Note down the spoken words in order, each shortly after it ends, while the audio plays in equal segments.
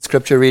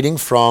scripture reading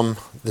from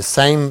the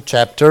same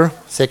chapter,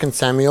 2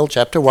 Samuel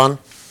chapter 1.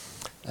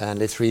 And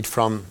let's read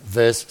from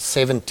verse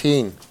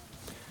 17,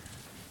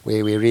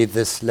 where we read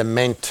this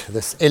lament,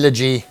 this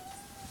elegy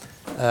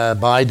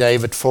by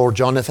David for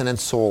Jonathan and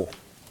Saul.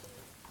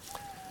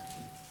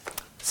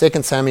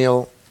 2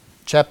 Samuel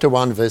chapter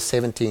 1, verse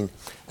 17.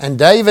 And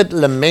David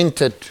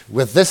lamented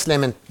with this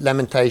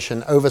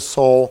lamentation over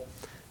Saul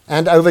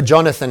and over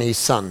Jonathan his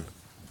son.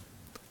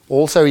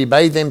 Also he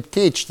bade them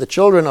teach the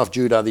children of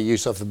Judah the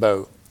use of the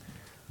bow.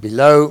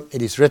 Below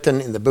it is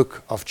written in the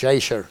book of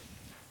Jasher.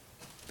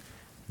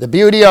 The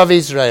beauty of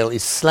Israel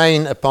is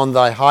slain upon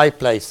thy high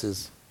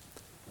places.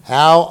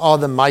 How are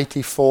the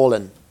mighty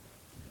fallen?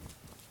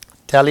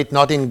 Tell it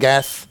not in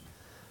Gath.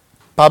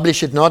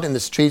 Publish it not in the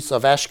streets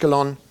of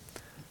Ashkelon,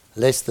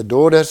 lest the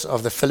daughters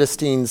of the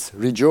Philistines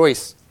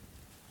rejoice,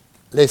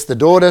 lest the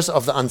daughters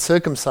of the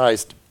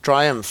uncircumcised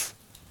triumph.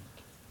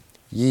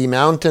 Ye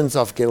mountains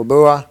of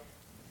Gilboa,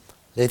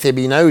 let there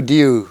be no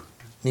dew,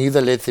 neither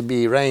let there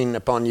be rain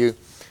upon you,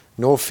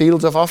 nor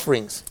fields of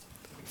offerings.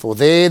 For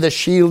there the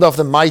shield of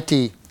the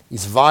mighty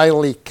is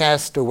vilely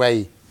cast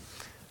away,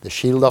 the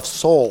shield of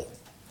Saul,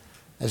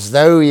 as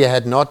though he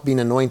had not been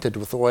anointed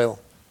with oil.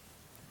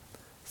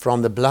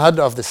 From the blood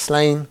of the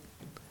slain,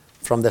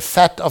 from the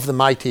fat of the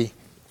mighty,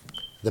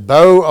 the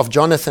bow of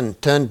Jonathan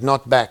turned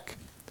not back,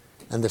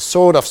 and the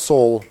sword of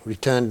Saul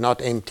returned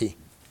not empty.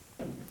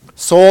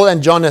 Saul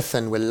and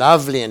Jonathan were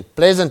lovely and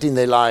pleasant in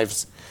their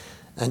lives,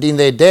 and in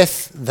their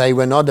death they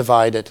were not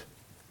divided.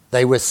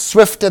 They were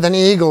swifter than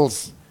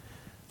eagles.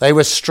 They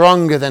were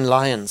stronger than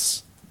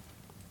lions.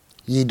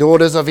 Ye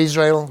daughters of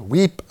Israel,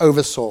 weep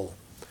over Saul,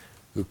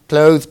 who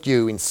clothed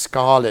you in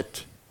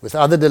scarlet with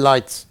other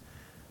delights,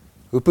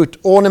 who put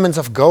ornaments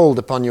of gold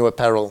upon your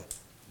apparel.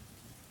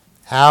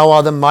 How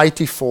are the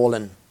mighty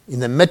fallen in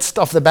the midst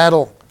of the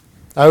battle?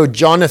 O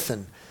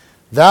Jonathan,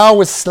 thou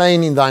wast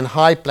slain in thine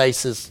high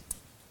places.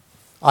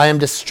 I am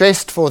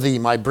distressed for thee,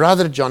 my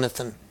brother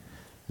Jonathan.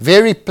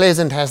 Very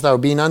pleasant hast thou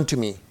been unto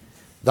me.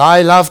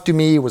 Thy love to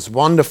me was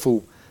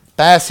wonderful,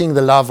 passing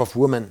the love of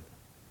woman.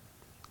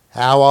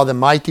 How are the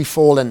mighty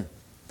fallen,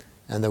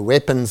 and the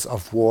weapons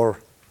of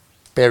war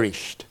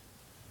perished.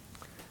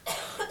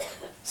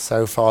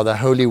 So far, the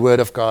holy word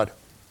of God.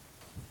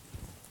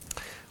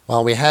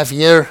 Well, we have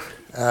here,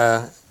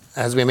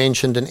 as we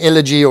mentioned, an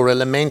elegy or a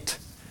lament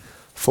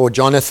for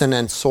Jonathan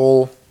and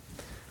Saul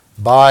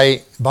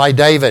by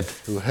David,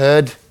 who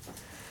heard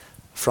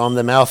from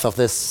the mouth of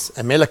this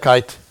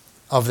Amalekite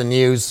of the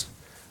news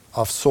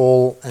of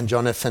Saul and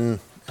Jonathan,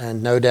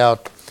 and no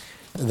doubt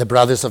the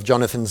brothers of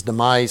Jonathan's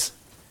demise.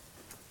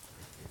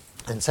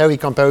 And so he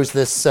composed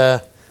this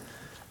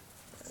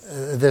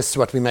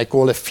what we may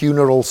call a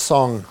funeral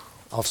song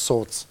of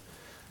sorts.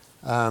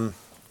 As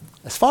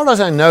far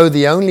as I know,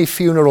 the only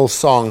funeral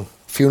song,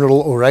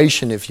 funeral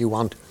oration if you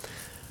want,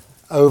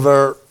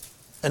 over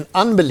an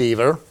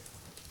unbeliever,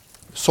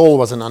 Saul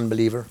was an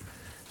unbeliever,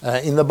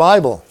 in the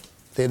Bible.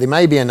 There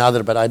may be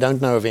another, but I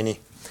don't know of any.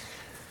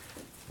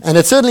 And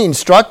it's certainly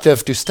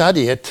instructive to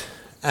study it,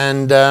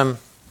 and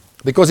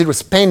because it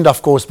was penned,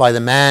 of course, by the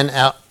man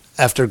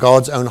after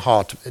God's own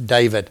heart,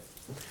 David.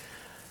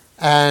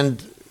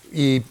 And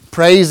he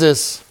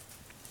praises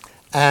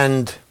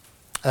and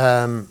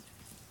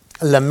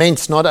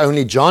laments not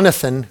only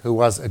Jonathan, who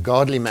was a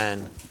godly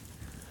man,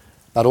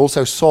 but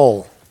also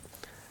Saul,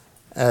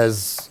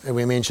 as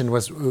we mentioned,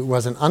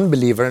 was an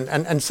unbeliever.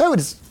 And so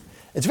it's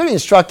very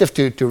instructive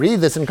to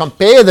read this and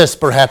compare this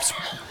perhaps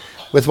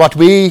with what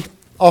we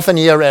often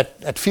hear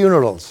at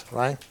funerals,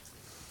 right?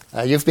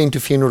 You've been to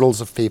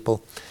funerals of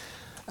people.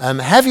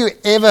 Have you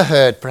ever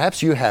heard,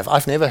 perhaps you have,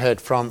 I've never heard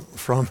from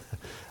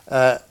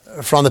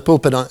the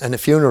pulpit in a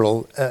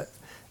funeral,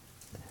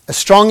 a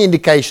strong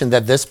indication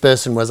that this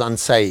person was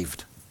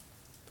unsaved,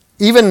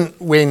 even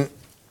when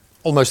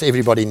almost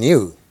everybody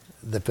knew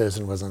the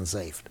person was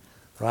unsaved,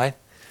 right?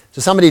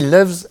 So somebody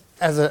lives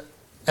as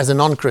a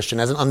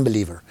non-Christian, as an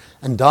unbeliever,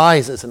 and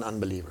dies as an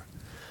unbeliever.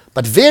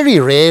 But very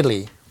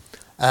rarely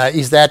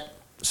is that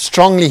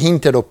strongly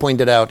hinted or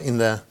pointed out in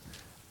the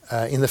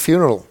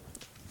funeral.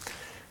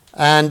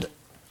 And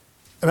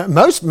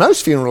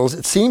most funerals,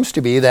 it seems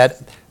to be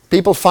that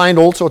people find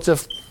all sorts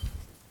of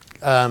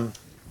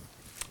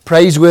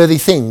praiseworthy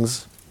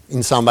things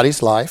in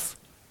somebody's life.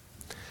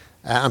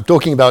 I'm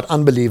talking about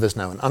unbelievers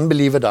now. An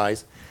unbeliever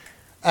dies.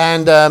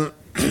 And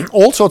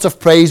all sorts of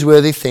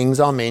praiseworthy things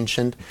are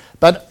mentioned,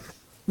 but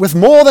with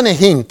more than a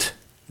hint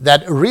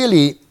that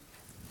really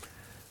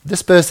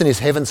this person is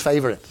heaven's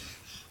favorite.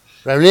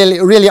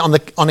 Really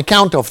on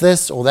account of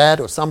this or that,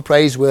 or some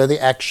praiseworthy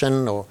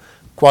action or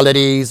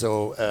qualities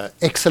or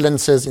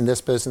excellences in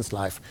this person's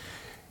life,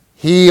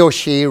 he or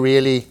she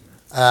really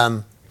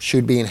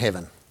should be in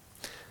heaven.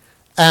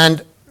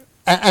 And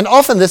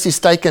often this is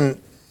taken,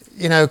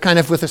 kind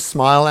of with a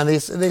smile, and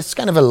there's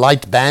kind of a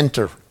light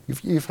banter.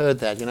 You've heard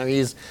that.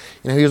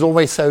 He was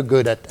always so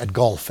good at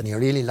golf, and he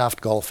really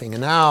loved golfing,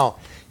 and now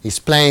he's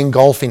playing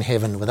golf in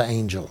heaven with the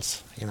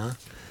angels.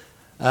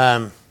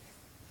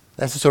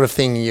 That's the sort of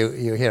thing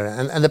you hear.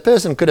 And the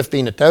person could have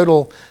been a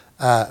total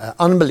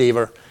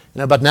unbeliever,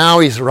 But now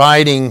he's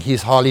riding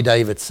his Harley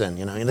Davidson,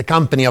 in the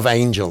company of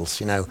angels,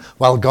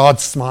 while God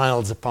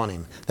smiles upon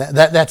him.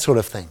 That sort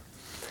of thing.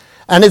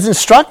 And it's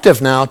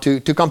instructive now to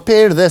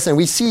compare this, and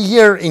we see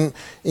here in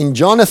in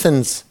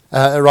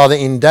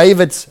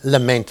David's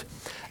lament,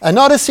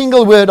 not a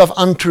single word of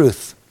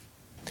untruth.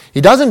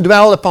 He doesn't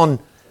dwell upon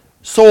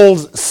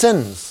Saul's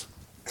sins.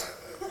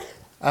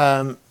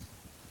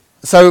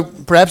 So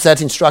perhaps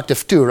that's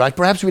instructive too, right?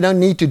 Perhaps we don't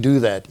need to do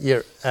that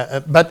here.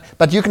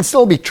 But you can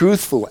still be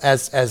truthful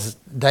as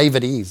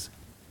David is.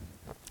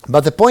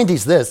 But the point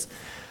is this,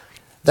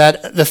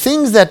 that the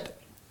things that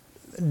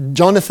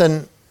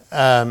Jonathan,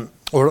 or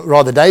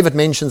rather David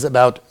mentions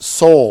about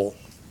Saul,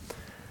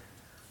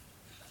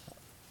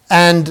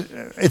 and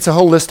it's a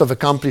whole list of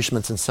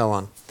accomplishments and so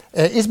on,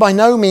 is by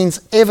no means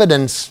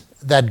evidence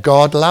that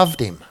God loved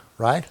him,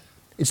 right?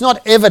 It's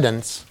not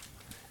evidence.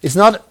 It's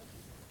not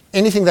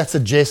anything that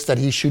suggests that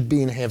he should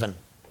be in heaven.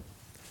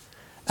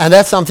 And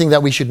that's something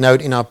that we should note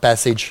in our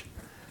passage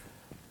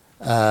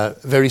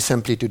very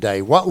simply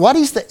today. What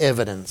is the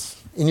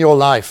evidence in your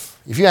life?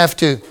 If you have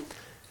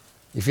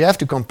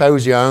to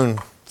compose your own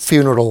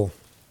funeral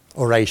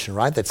oration,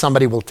 right, that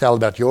somebody will tell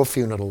about your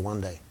funeral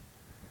one day,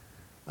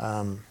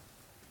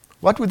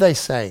 what would they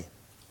say?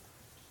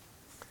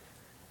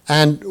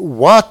 And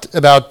what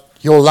about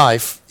your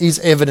life is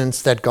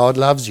evidence that God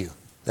loves you,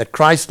 that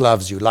Christ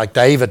loves you, like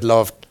David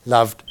loved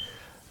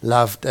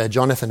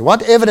Jonathan?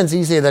 What evidence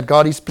is there that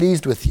God is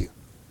pleased with you?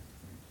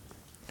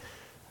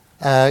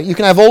 You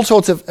can have all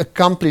sorts of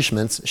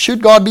accomplishments.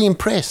 Should God be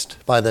impressed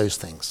by those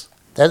things?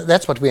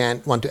 That's what we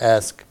want to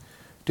ask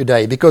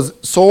today. Because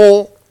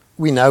Saul,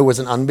 we know, was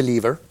an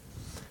unbeliever,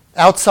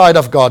 outside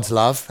of God's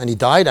love, and he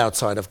died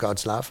outside of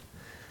God's love.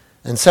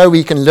 And so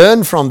we can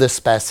learn from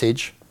this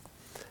passage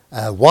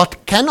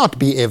what cannot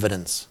be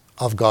evidence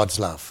of God's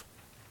love.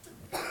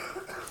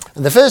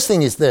 And the first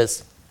thing is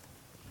this.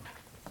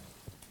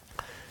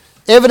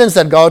 Evidence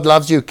that God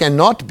loves you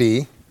cannot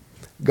be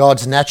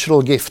God's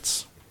natural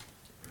gifts.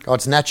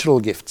 God's natural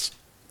gifts.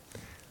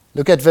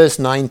 Look at verse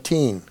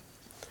 19,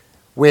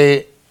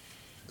 where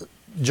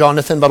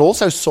Jonathan, but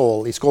also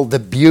Saul, is called the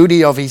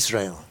beauty of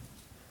Israel,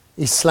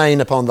 is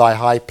slain upon thy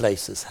high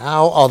places.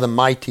 How are the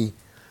mighty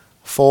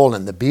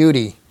fallen, the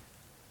beauty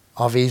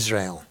of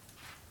Israel.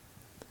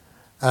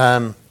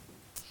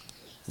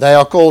 They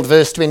are called,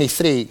 verse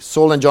 23,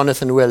 Saul and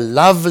Jonathan were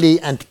lovely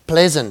and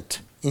pleasant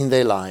in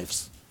their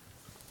lives.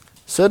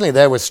 Certainly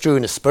that was true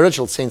in a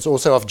spiritual sense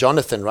also of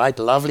Jonathan, right?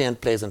 Lovely and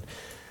pleasant.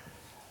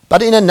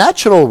 But in a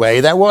natural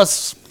way, that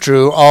was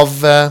true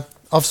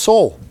of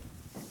Saul.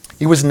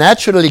 He was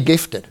naturally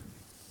gifted.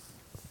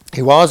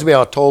 He was, we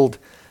are told,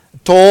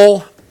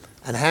 tall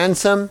and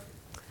handsome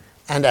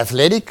and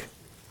athletic.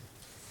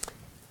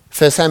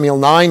 1 Samuel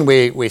 9,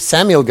 where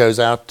Samuel goes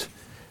out,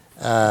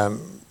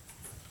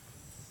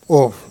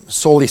 or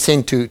Saul is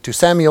sent to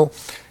Samuel,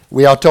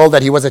 we are told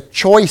that he was a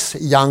choice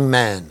young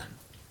man,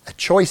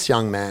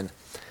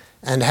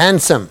 and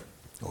handsome,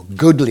 or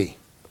goodly,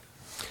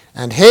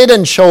 and head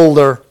and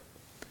shoulder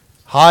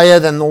higher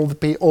than all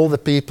the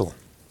people.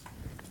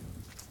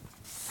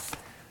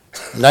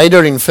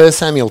 Later in 1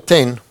 Samuel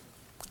 10,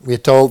 we are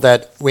told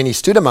that when he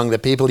stood among the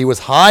people, he was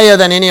higher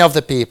than any of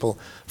the people,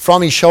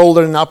 from his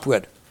shoulder and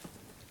upward.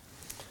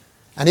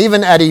 And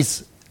even at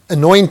his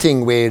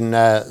anointing, when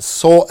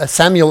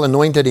Samuel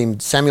anointed him,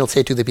 Samuel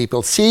said to the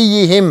people, "See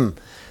ye him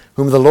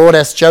whom the Lord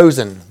has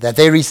chosen, that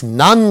there is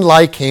none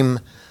like him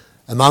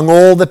among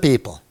all the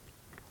people."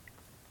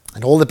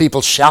 And all the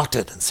people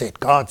shouted and said,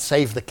 "God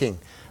save the king."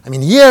 I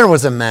mean, here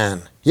was a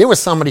man, here was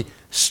somebody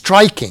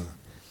striking,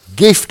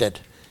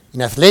 gifted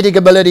in athletic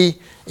ability,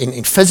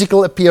 in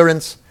physical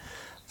appearance.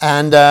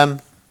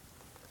 And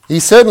he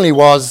certainly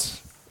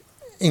was,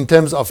 in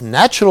terms of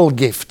natural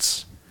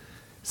gifts,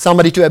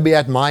 somebody to be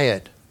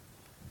admired.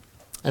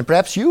 And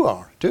perhaps you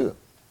are too.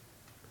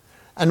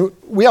 And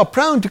we are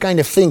prone to kind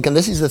of think, and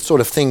this is the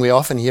sort of thing we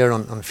often hear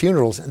on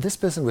funerals, and this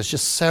person was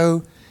just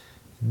so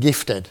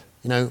gifted,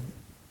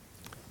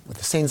 with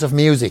the sense of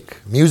music,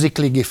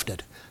 musically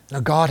gifted.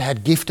 God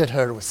had gifted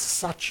her with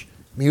such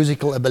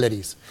musical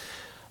abilities.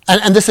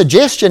 And the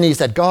suggestion is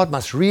that God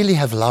must really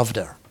have loved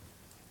her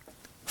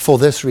for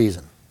this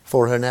reason,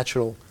 for her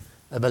natural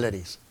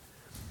abilities.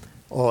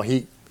 Or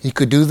he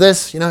could do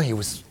this, he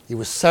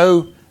was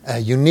so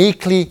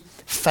uniquely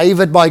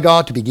favored by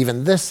God to be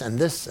given this and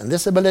this and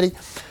this ability.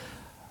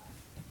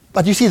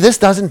 But you see, this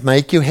doesn't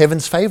make you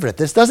heaven's favorite.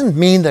 This doesn't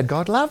mean that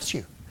God loves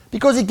you,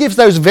 because he gives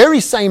those very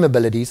same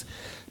abilities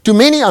to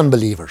many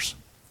unbelievers.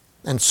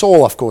 And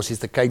Saul, of course, is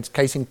the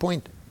case in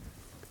point.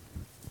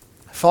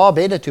 Far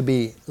better to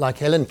be like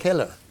Helen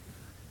Keller,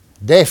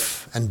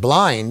 deaf and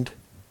blind,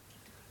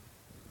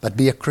 but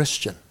be a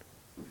Christian.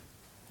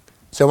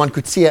 So one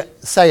could say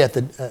at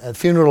the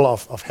funeral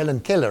of Helen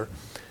Keller,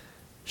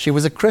 she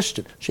was a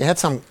Christian. She had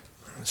some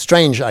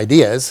strange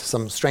ideas,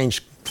 some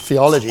strange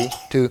theology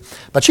too,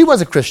 but she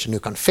was a Christian who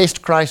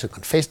confessed Christ, who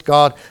confessed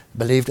God,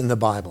 believed in the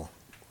Bible.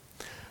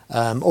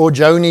 Or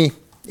Joni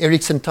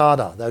Eariksson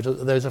Tada,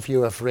 those of you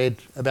who have read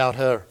about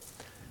her.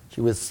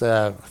 She was,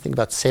 I think,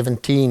 about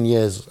 17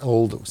 years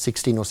old,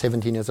 16 or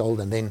 17 years old,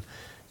 and then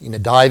in a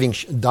dive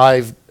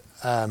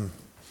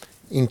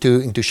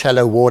into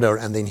shallow water,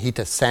 and then hit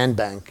a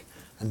sandbank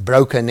and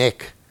broke her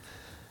neck.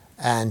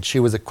 And she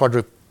was a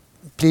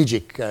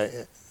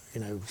quadriplegic,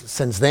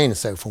 since then,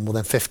 so for more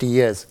than 50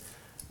 years.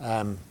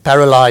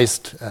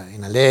 Paralyzed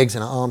in her legs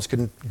and her arms,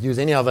 couldn't use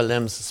any of her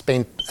limbs,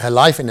 spent her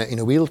life in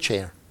a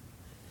wheelchair.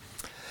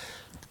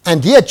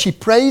 And yet she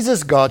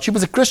praises God. She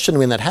was a Christian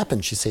when that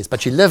happened, she says,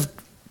 but she lived,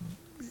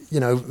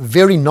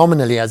 very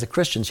nominally as a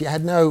Christian. She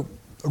had no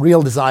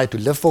real desire to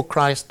live for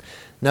Christ,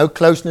 no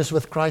closeness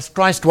with Christ.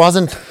 Christ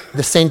wasn't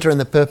the center and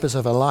the purpose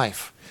of her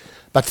life.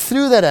 But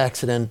through that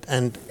accident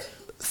and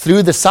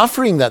through the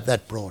suffering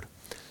that brought,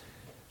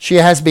 she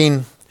has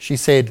been, she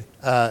said,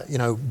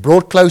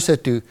 brought closer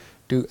to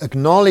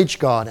acknowledge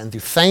God and to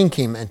thank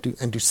Him and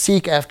to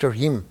seek after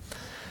Him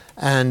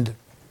and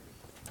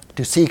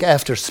to seek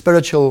after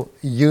spiritual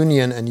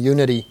union and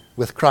unity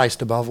with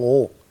Christ above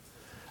all.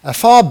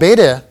 Far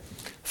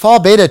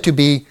better to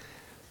be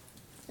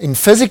in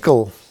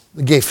physical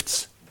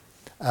gifts,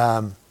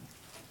 to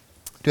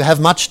have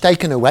much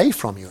taken away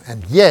from you,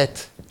 and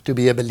yet to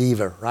be a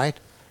believer, right?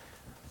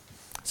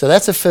 So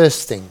that's the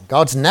first thing.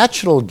 God's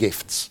natural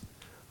gifts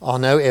are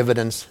no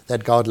evidence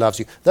that God loves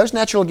you. Those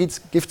natural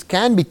gifts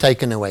can be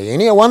taken away.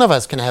 Any one of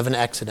us can have an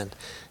accident.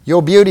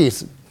 Your beauty,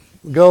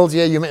 girls,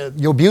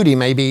 your beauty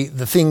may be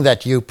the thing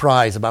that you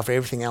prize above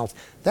everything else.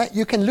 That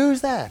you can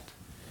lose that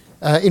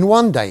in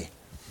one day.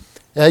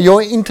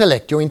 Your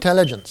intellect, your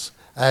intelligence,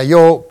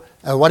 your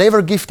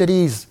whatever gift it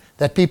is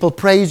that people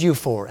praise you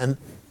for and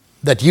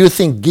that you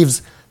think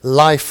gives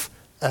life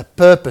a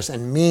purpose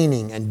and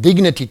meaning and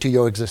dignity to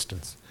your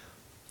existence.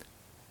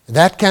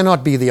 That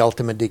cannot be the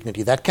ultimate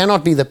dignity. That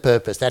cannot be the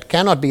purpose. That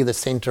cannot be the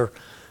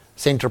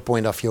center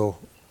point of your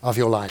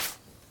life.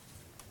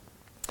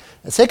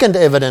 A second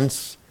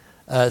evidence,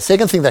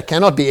 second thing that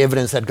cannot be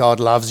evidence that God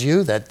loves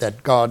you,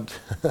 that God,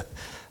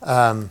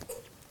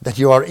 that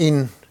you are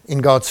in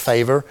God's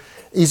favor,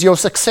 is your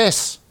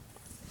success.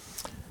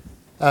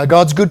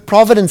 God's good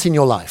providence in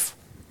your life.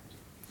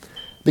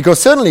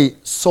 Because certainly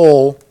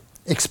Saul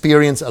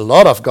experienced a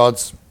lot of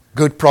God's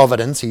good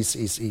providence,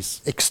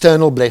 his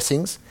external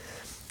blessings.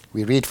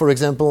 We read, for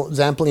example,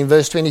 in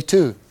verse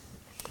 22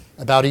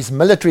 about his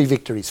military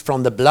victories.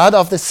 From the blood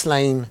of the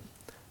slain,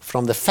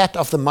 from the fat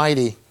of the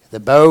mighty, the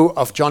bow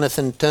of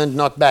Jonathan turned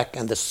not back,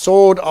 and the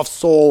sword of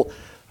Saul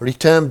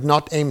returned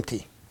not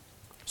empty.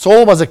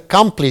 Saul was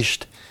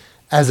accomplished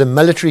as a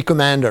military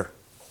commander.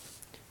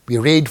 We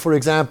read, for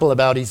example,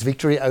 about his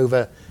victory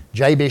over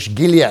Jabesh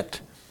Gilead,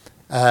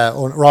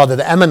 or rather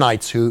the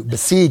Ammonites who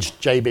besieged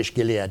Jabesh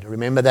Gilead.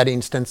 Remember that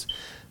instance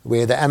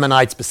where the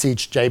Ammonites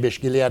besieged Jabesh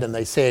Gilead and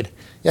they said,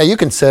 yeah, you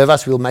can serve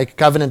us, we'll make a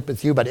covenant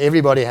with you, but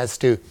everybody has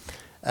to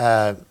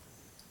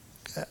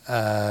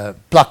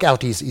pluck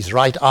out his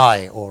right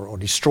eye or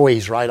destroy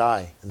his right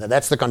eye. And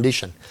that's the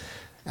condition.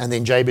 And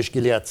then Jabesh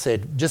Gilead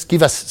said, just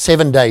give us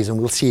 7 days and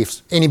we'll see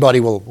if anybody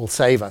will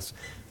save us.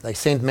 They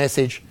sent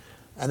message.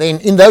 And then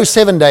in those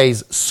 7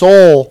 days,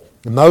 Saul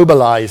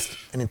mobilized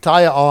an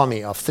entire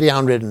army of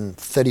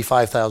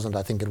 335,000,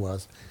 I think it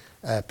was,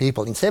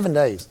 people in 7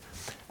 days.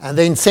 And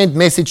then sent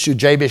message to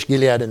Jabesh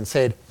Gilead and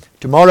said,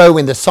 tomorrow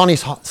when the sun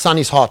is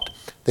hot,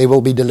 there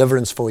will be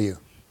deliverance for you.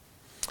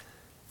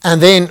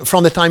 And then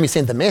from the time he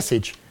sent the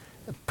message,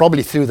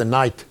 probably through the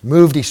night,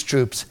 moved his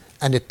troops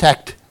and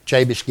attacked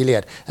Jabesh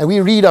Gilead. And we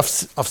read of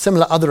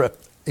similar other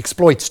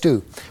exploits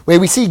too, where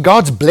we see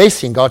God's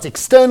blessing, God's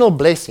external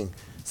blessing,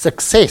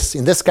 success,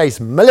 in this case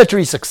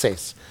military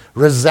success,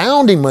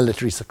 resounding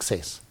military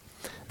success,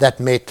 that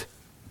met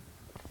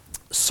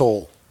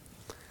Saul.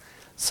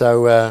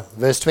 So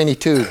verse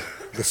 22,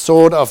 the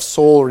sword of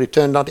Saul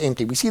returned not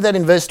empty. We see that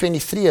in verse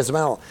 23 as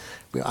well,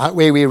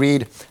 where we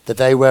read that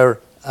they were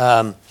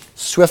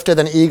swifter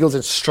than eagles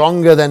and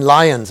stronger than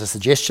lions, a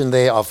suggestion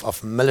there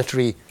of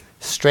military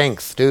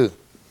strength too.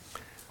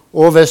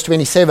 Or verse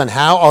 27,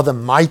 how are the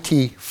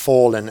mighty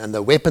fallen and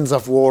the weapons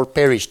of war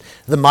perished?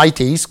 The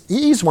mighty,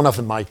 he is one of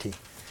the mighty.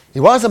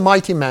 He was a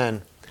mighty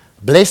man,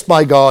 blessed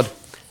by God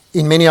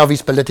in many of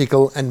his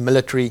political and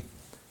military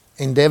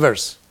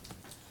endeavors.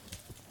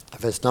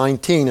 Verse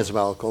 19 as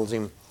well calls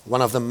him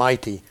one of the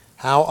mighty.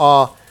 How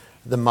are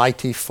the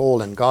mighty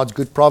fallen? God's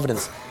good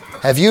providence.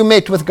 Have you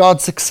met with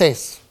God's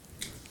success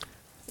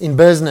in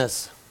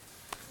business,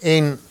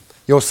 in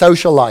your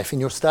social life,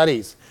 in your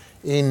studies,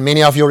 in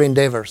many of your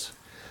endeavors,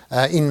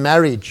 in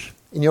marriage,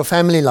 in your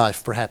family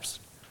life perhaps?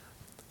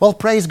 Well,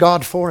 praise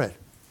God for it.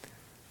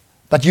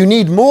 But you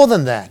need more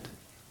than that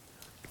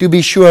to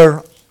be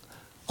sure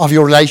of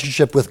your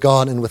relationship with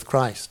God and with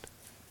Christ.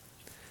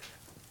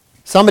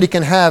 Somebody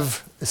can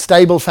have a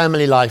stable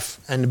family life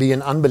and be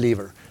an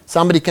unbeliever.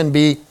 Somebody can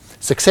be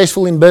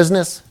successful in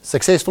business,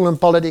 successful in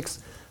politics,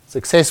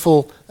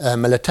 successful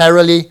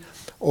militarily,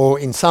 or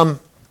in some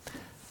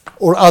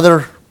or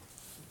other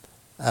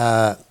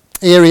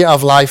area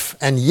of life,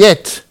 and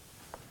yet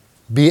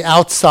be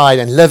outside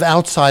and live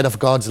outside of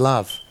God's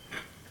love.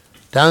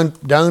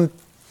 Don't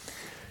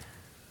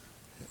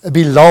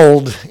be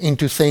lulled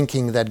into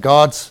thinking that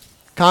God's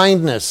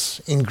kindness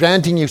in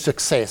granting you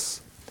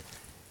success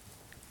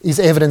is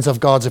evidence of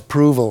God's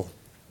approval.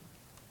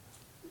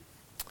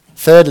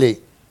 Thirdly,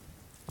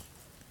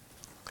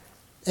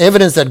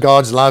 evidence that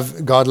God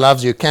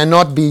loves you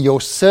cannot be your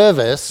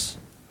service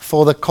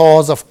for the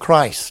cause of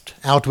Christ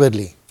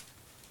outwardly.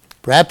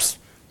 Perhaps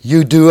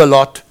you do a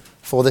lot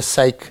for the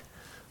sake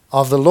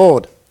of the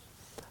Lord,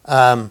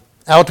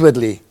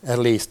 outwardly at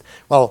least.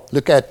 Well,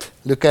 look at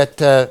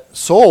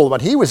Saul,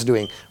 what he was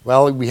doing.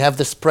 Well, we have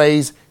this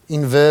praise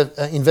in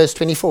verse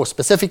 24,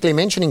 specifically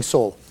mentioning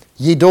Saul.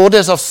 Ye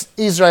daughters of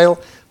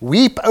Israel,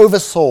 weep over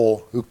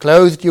Saul, who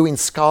clothed you in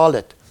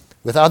scarlet,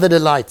 with other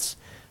delights,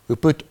 who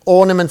put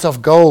ornaments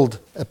of gold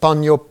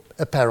upon your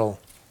apparel.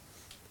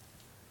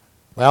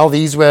 Well,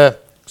 these were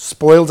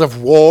spoils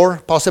of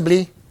war,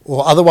 possibly,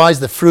 or otherwise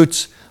the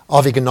fruits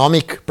of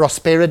economic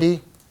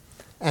prosperity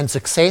and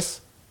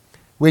success,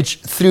 which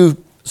through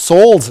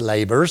Saul's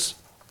labors,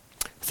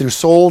 through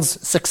Saul's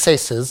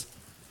successes,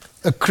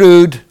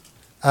 accrued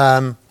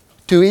to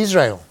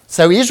Israel.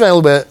 So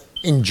Israel were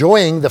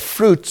enjoying the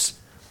fruits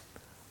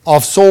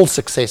of Saul's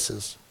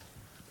successes,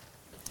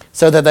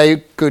 so that they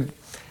could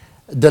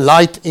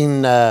delight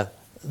in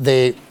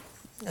their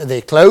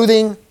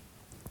clothing,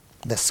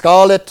 the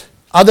scarlet,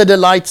 other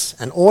delights,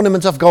 and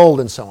ornaments of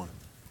gold, and so on.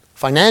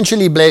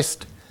 Financially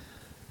blessed,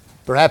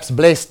 perhaps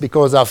blessed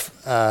because of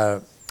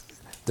the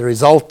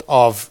result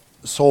of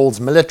Saul's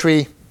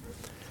military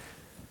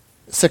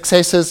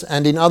successes,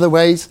 and in other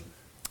ways.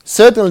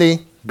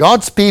 Certainly,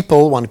 God's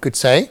people, one could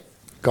say,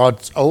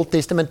 God's Old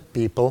Testament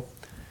people,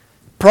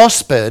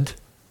 prospered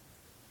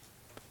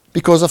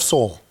because of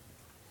Saul.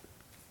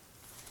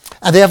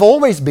 And there have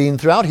always been,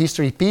 throughout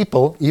history,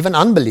 people, even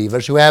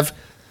unbelievers, who have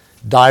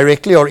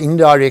directly or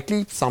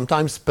indirectly,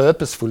 sometimes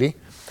purposefully,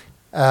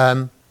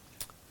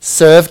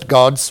 served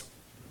God's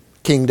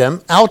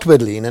kingdom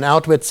outwardly, in an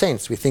outward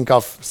sense. We think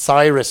of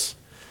Cyrus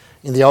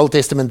in the Old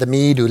Testament, the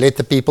Mede, who let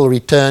the people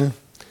return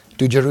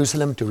to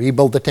Jerusalem to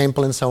rebuild the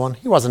temple and so on.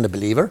 He wasn't a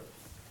believer.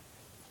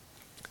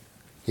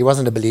 He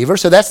wasn't a believer.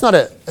 So that's not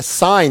a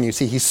sign, you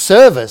see. His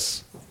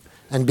service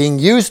and being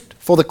used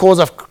for the cause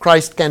of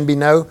Christ can be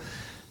no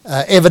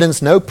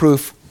evidence, no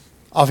proof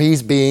of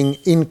his being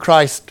in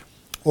Christ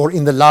or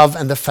in the love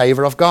and the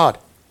favor of God.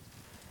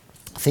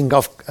 Think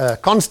of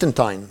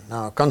Constantine.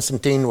 Now,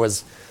 Constantine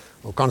was,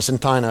 or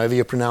Constantine, however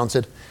you pronounce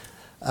it,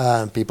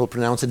 people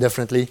pronounce it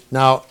differently.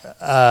 Now,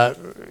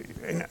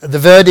 the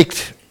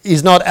verdict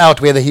is not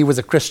out whether he was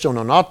a Christian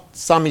or not.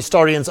 Some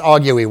historians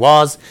argue he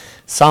was.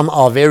 Some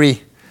are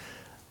very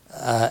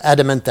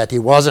adamant that he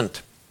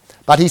wasn't.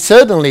 But he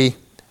certainly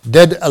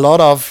did a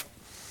lot of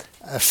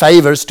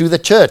favors to the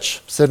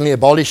church, certainly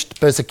abolished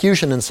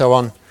persecution and so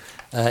on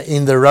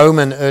in the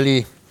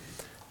early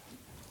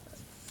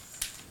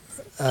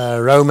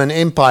Roman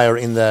Empire,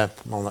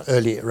 not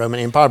early Roman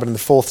Empire, but in the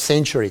 4th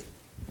century.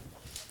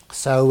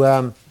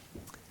 So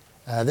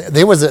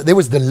there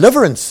was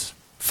deliverance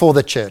for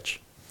the church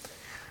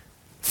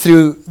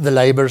through the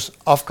labors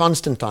of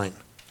Constantine.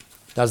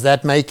 Does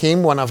that make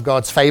him one of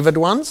God's favored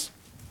ones?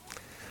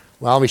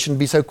 Well, we shouldn't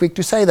be so quick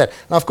to say that.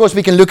 Now, of course,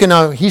 we can look in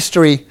our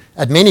history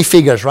at many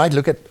figures, right?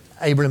 Look at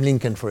Abraham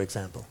Lincoln, for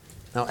example.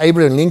 Now,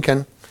 Abraham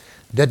Lincoln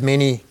did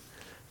many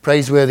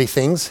praiseworthy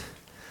things.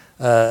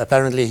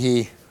 Apparently,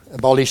 he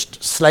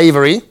abolished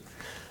slavery.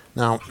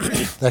 Now,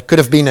 that could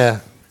have been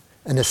an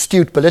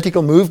astute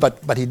political move,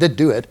 but he did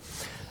do it.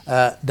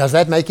 Does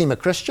that make him a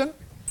Christian?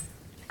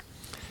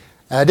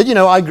 Did you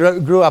know I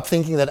grew up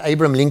thinking that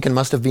Abraham Lincoln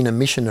must have been a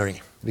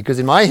missionary? Because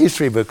in my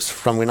history books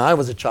from when I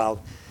was a child,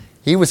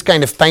 he was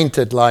kind of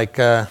painted like,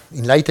 in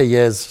later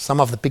years, some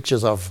of the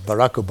pictures of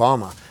Barack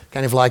Obama,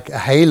 kind of like a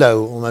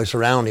halo almost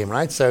around him,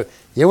 right? So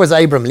here was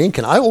Abraham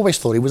Lincoln. I always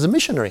thought he was a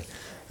missionary.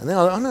 And then,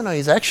 oh, no,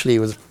 he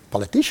was a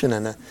politician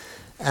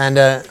and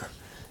a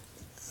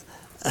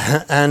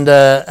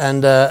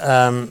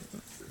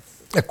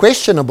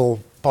questionable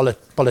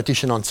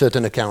politician on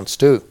certain accounts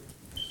too.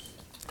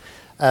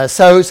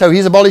 So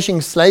his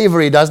abolishing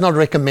slavery does not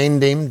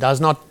recommend him,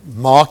 does not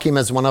mark him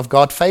as one of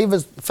God's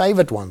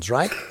favored ones,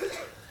 right?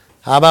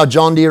 How about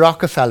John D.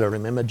 Rockefeller?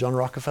 Remember John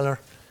Rockefeller?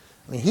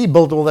 I mean, he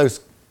built all those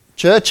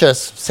churches,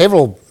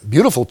 several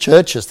beautiful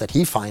churches that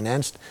he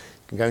financed.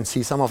 You can go and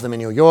see some of them in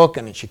New York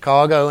and in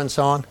Chicago and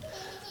so on.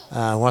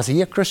 Was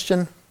he a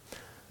Christian?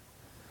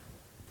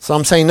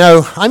 Some say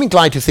no. I'm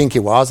inclined to think he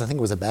was. I think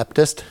he was a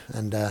Baptist,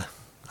 and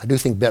I do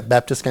think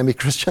Baptists can be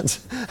Christians.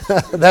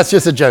 That's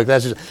just a joke.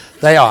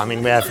 They are. I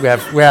mean, we have.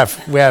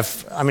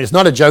 I mean, it's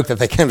not a joke that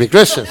they can be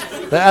Christians.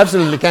 They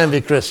absolutely can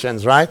be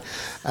Christians, right?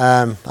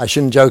 I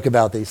shouldn't joke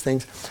about these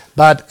things.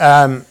 But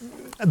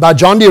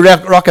John D.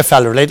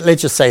 Rockefeller,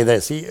 let's just say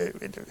this.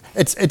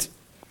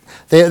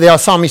 There are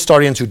some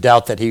historians who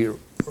doubt that he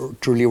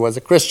truly was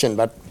a Christian,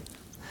 but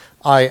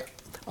I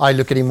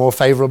look at him more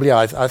favorably.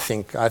 I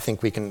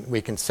think we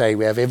can say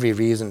we have every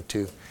reason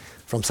to,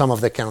 from some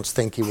of the accounts,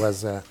 think he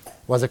was a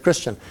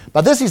Christian.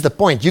 But this is the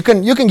point. You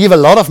can give a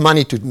lot of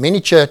money to many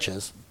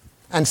churches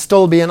and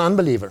still be an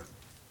unbeliever.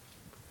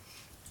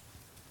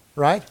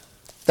 Right?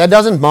 That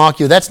doesn't mark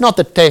you. That's not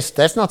the test.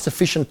 That's not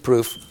sufficient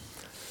proof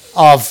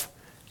of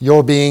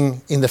your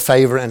being in the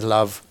favor and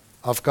love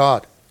of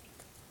God.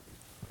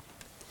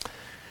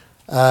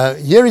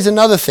 Here is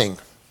another thing.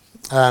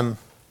 And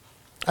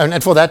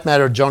for that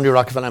matter, John D.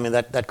 Rockefeller, I mean,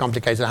 that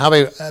complicates it. How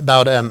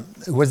about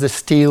was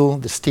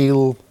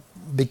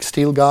big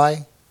steel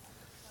guy?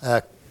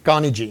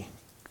 Carnegie.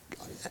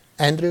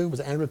 Was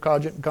it Andrew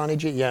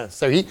Carnegie? Yeah.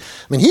 So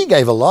he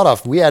gave a lot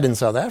of, we had in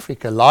South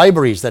Africa,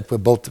 libraries that were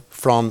built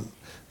from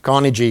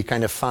Carnegie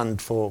kind of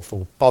fund for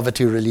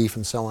poverty relief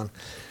and so on.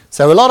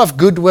 So a lot of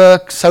good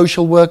work,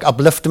 social work,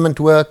 upliftment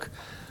work.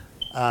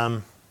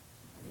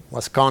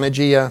 Was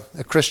Carnegie a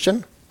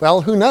Christian?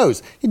 Well, who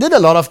knows? He did a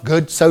lot of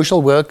good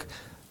social work,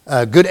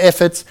 good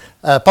efforts,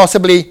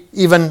 possibly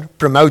even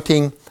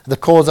promoting the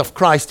cause of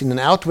Christ in an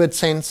outward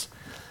sense,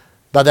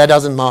 but that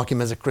doesn't mark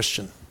him as a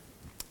Christian.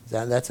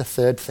 That's a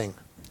third thing.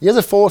 Here's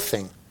a fourth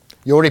thing.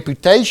 Your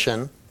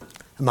reputation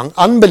among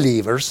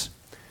unbelievers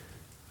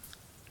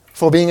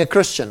for being a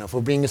Christian or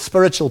for being a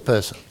spiritual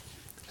person.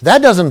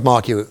 That doesn't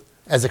mark you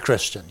as a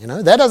Christian.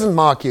 That doesn't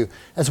mark you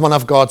as one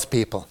of God's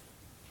people.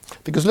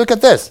 Because look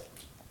at this.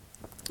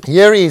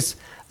 Here is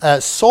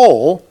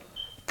Saul,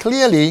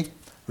 clearly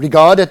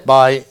regarded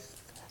by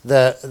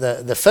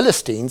the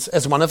Philistines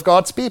as one of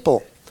God's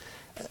people.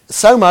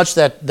 So much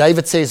that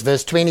David says,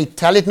 verse 20,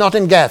 tell it not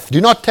in Gath. Do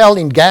not tell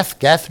in Gath.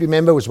 Gath,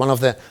 remember, was one of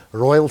the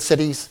royal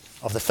cities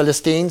of the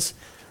Philistines,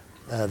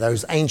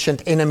 those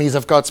ancient enemies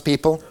of God's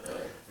people.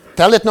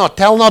 Tell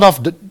not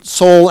of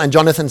Saul and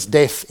Jonathan's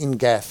death in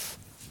Gath.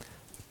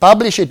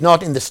 Publish it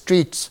not in the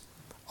streets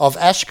of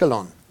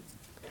Ashkelon,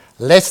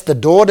 lest the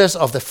daughters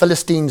of the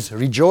Philistines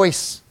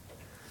rejoice,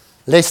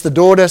 lest the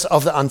daughters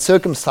of the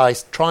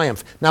uncircumcised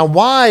triumph. Now,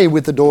 why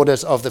would the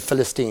daughters of the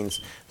Philistines,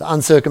 the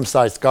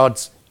uncircumcised,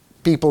 God's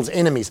people's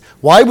enemies,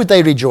 why would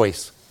they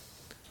rejoice?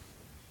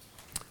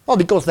 Well,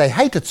 because they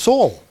hated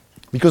Saul.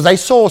 Because they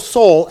saw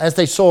Saul, as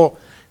they saw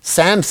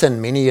Samson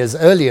many years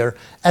earlier,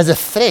 as a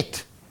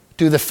threat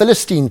to the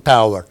Philistine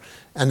power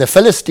and the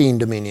Philistine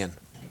dominion.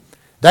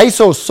 They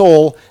saw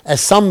Saul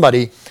as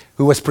somebody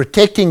who was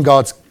protecting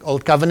God's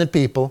old covenant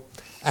people,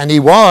 and he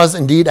was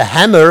indeed a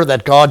hammer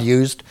that God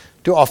used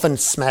to often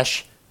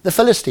smash the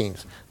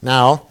Philistines.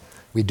 Now,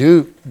 we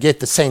do get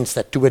the sense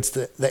that towards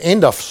the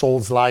end of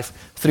Saul's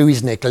life, through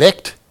his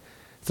neglect,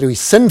 through his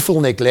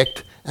sinful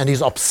neglect, and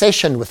his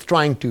obsession with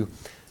trying to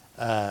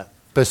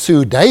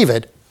pursue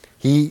David,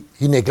 he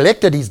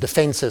neglected his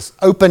defenses,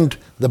 opened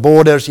the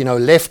borders,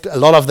 left a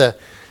lot of the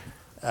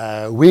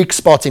weak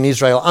spots in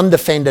Israel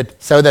undefended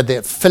so that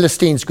the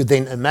Philistines could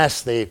then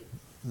amass their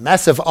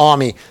massive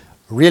army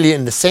really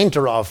in the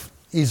center of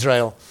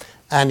Israel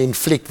and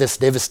inflict this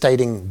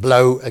devastating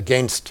blow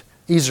against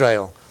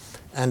Israel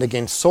and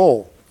against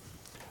Saul.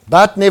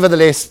 But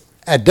nevertheless,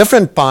 at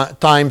different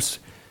times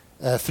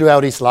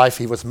throughout his life,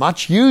 he was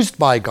much used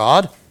by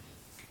God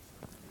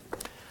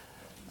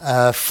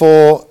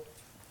for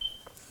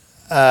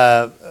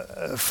the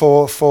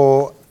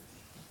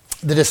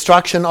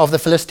destruction of the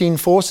Philistine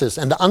forces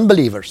and the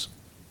unbelievers.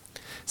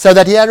 So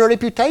that he had a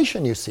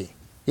reputation, you see.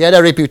 He had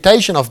a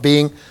reputation of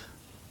being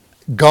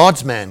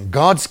God's man,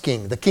 God's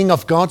king, the king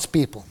of God's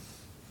people.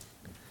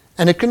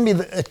 And it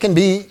can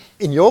be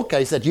in your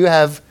case that you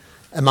have,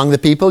 among the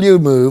people you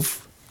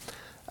move,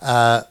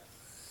 among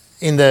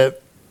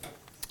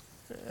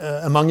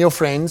your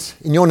friends,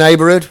 in your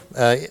neighborhood,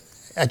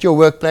 at your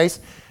workplace,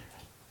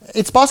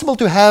 it's possible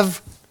to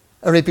have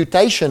a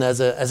reputation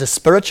as a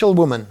spiritual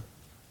woman,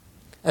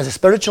 as a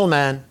spiritual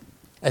man,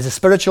 as a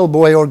spiritual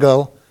boy or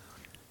girl,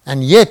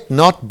 and yet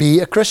not be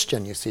a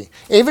Christian, you see.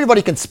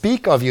 Everybody can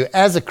speak of you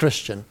as a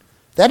Christian.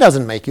 That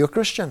doesn't make you a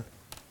Christian.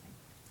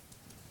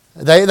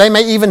 They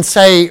may even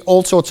say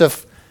all sorts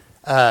of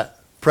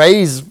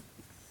praiseworthy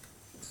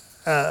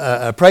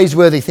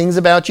things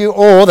about you,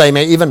 or they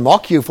may even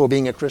mock you for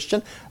being a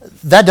Christian.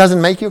 That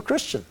doesn't make you a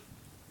Christian.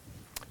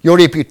 Your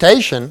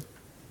reputation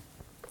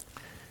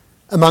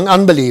among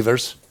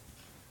unbelievers,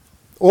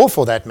 or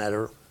for that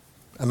matter,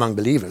 among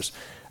believers,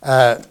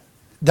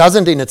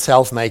 doesn't in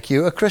itself make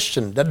you a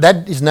Christian.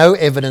 That is no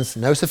evidence,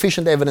 no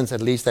sufficient evidence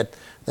at least, that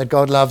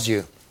God loves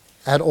you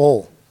at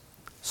all.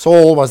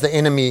 Saul was the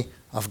enemy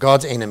of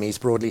God's enemies,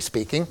 broadly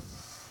speaking,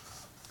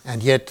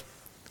 and yet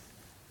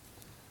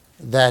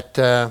that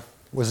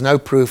was no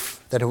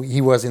proof that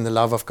he was in the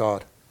love of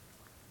God.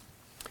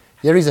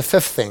 Here is a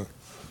fifth thing.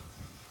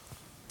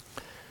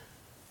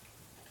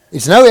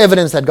 It's no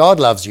evidence that God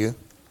loves you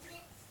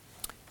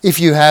if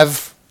you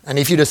have and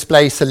if you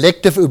display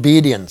selective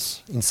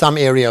obedience in some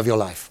area of your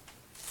life.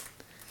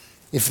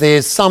 If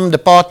there's some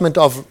department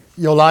of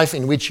your life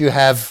in which you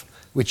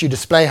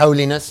display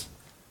holiness,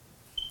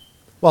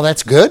 well,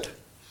 that's good.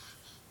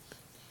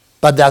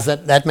 But does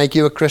that make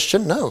you a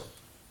Christian? No.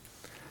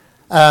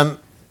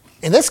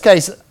 In this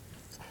case,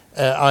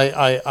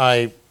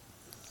 I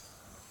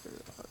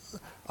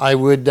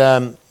would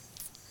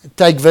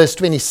take verse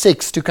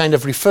 26 to kind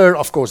of refer,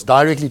 of course,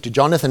 directly to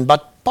Jonathan,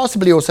 but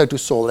possibly also to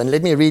Saul. And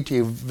let me read to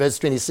you verse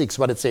 26,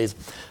 what it says.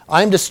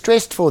 I am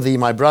distressed for thee,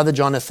 my brother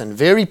Jonathan.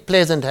 Very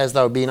pleasant hast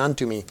thou been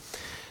unto me.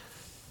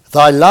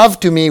 Thy love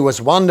to me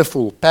was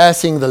wonderful,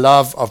 passing the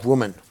love of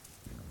woman.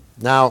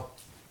 Now,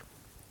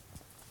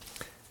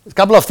 a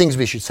couple of things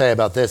we should say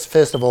about this.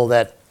 First of all,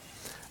 that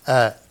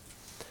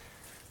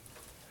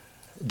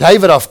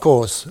David, of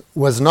course,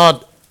 was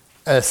not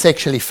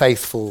sexually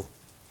faithful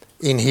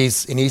in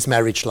his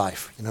marriage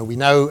life. You know, we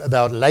know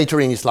about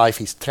later in his life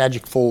his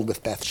tragic fall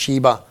with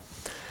Bathsheba.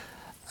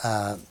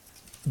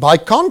 By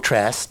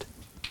contrast,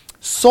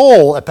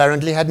 Saul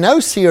apparently had no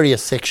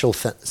serious sexual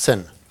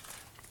sin.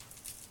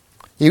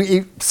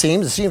 It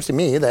seems to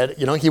me that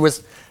he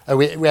was.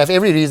 We have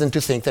every reason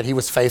to think that he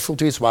was faithful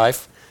to his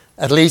wife.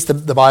 At least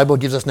the Bible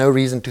gives us no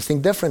reason to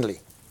think differently.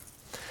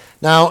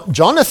 Now,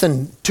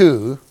 Jonathan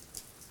too,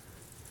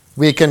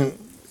 we can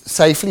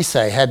safely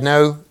say, had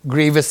no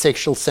grievous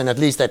sexual sin, at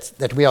least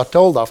that we are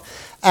told of.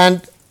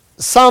 And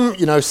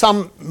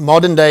some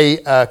modern day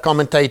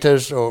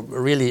commentators or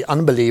really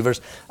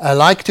unbelievers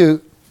like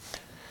to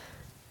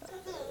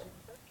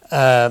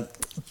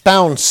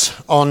pounce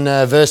on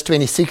verse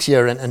 26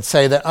 here and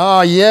say that,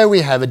 here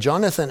we have a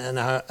Jonathan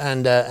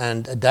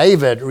and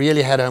David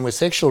really had a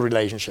homosexual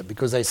relationship,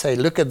 because they say,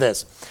 look at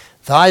this.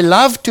 Thy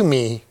love to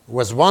me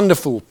was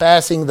wonderful,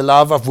 passing the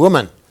love of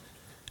woman.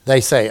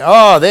 They say,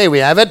 there we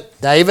have it,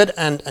 David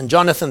and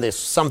Jonathan. There's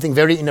something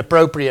very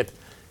inappropriate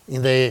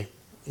in their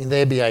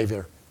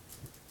behavior,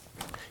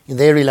 in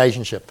their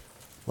relationship.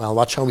 Well,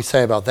 what shall we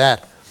say about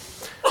that?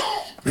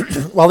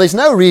 Well, there's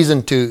no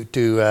reason to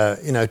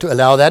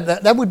allow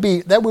that. That would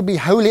be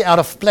wholly out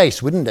of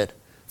place, wouldn't it?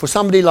 For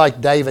somebody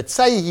like David,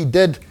 say he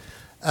did,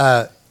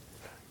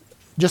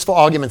 just for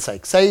argument's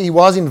sake, say he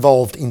was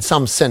involved in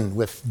some sin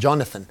with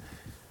Jonathan.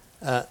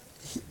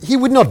 He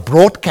would not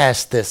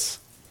broadcast this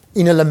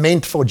in a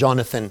lament for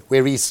Jonathan,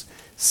 where he's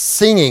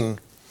singing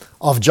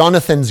of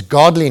Jonathan's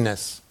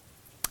godliness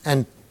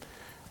and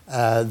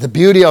the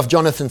beauty of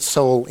Jonathan's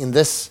soul in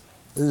this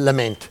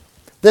lament.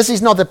 This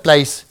is not the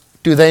place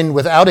to then,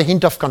 without a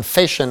hint of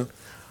confession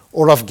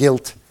or of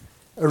guilt,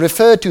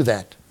 refer to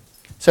that.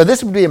 So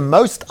this would be a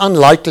most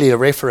unlikely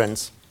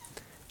reference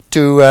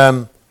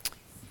to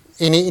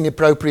any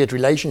inappropriate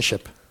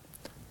relationship.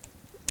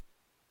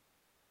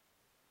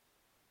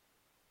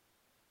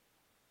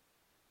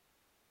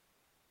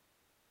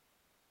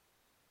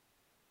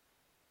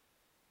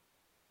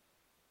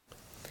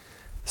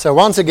 So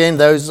once again,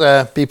 those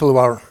people who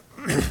are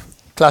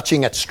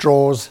clutching at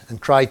straws and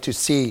try to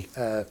see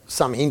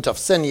some hint of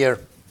sin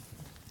here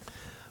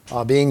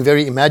are being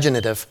very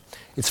imaginative.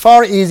 It's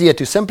far easier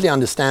to simply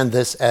understand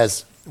this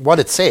as what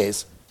it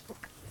says.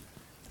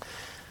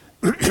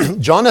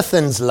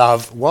 Jonathan's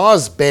love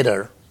was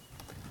better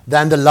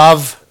than the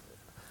love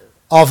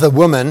of the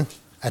woman,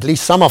 at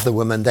least some of the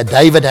women, that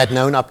David had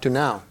known up to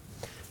now.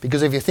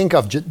 Because if you think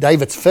of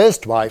David's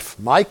first wife,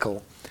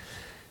 Michal,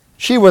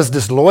 she was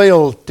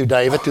disloyal to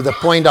David to the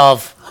point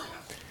of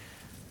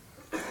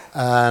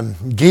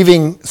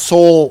giving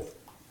Saul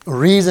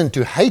reason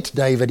to hate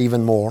David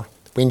even more,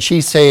 when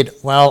she said,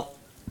 well,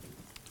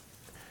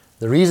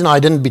 the reason I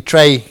didn't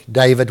betray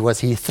David was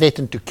he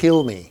threatened to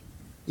kill me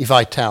if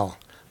I tell.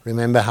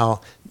 Remember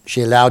how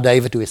she allowed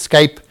David to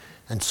escape,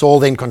 and Saul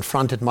then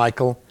confronted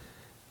Michal.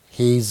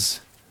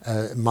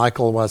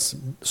 Michal was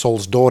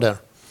Saul's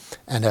daughter,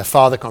 and her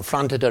father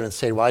confronted her and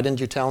said, why didn't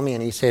you tell me?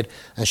 And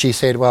she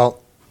said,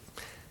 well,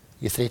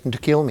 you threatened to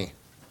kill me.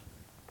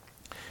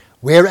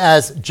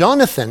 Whereas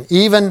Jonathan,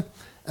 even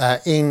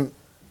in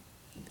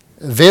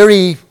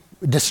very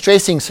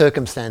distressing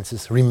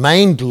circumstances,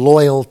 remained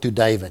loyal to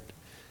David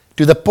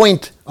to the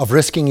point of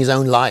risking his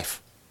own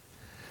life.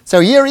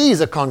 So here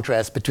is a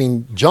contrast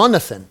between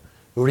Jonathan,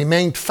 who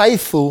remained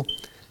faithful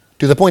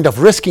to the point of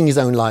risking his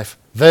own life,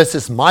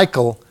 versus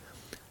Michal,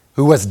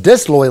 who was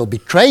disloyal,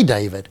 betrayed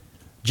David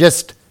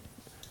just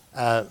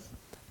to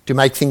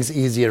make things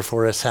easier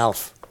for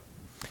herself.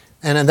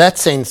 And in that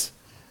sense,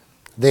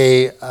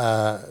 here's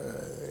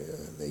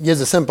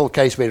a simple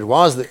case where it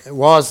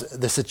was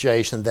the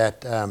situation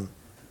that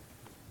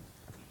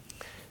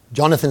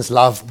Jonathan's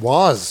love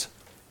was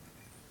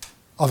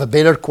of a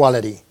better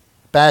quality,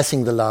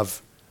 passing the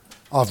love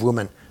of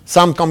women.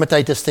 Some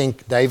commentators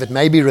think David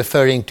may be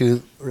referring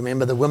to,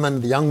 remember the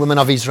young women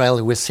of Israel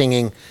who were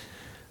singing,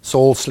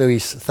 Saul slew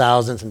his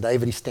thousands and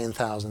David his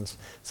 10,000s.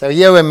 So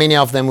here were many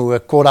of them who were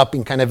caught up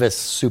in kind of a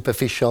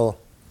superficial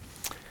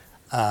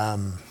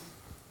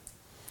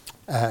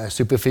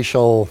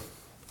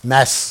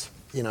mass,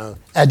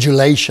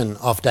 adulation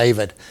of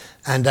David.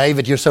 And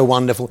David, you're so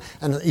wonderful.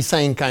 And he's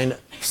saying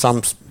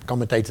some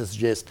commentators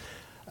suggest,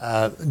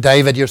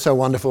 David, you're so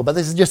wonderful. But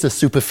this is just a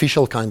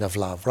superficial kind of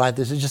love, right?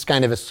 This is just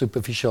kind of a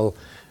superficial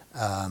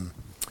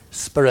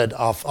spirit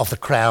of the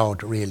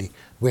crowd, really.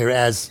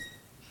 Whereas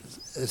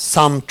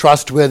some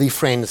trustworthy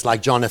friends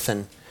like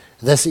Jonathan,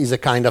 this is a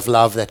kind of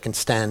love that can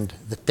stand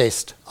the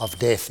test of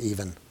death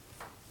even.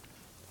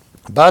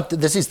 But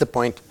this is the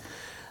point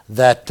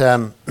that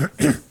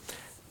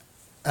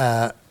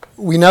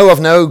we know of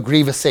no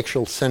grievous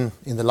sexual sin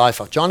in the life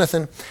of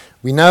Jonathan.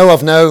 We know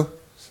of no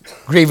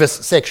grievous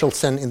sexual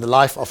sin in the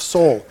life of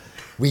Saul.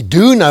 We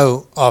do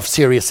know of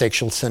serious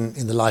sexual sin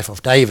in the life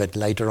of David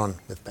later on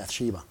with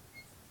Bathsheba.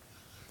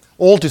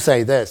 All to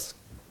say this: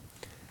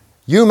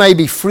 you may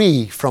be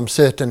free from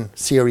certain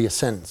serious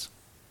sins.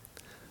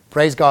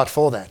 Praise God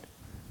for that.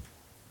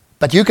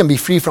 But you can be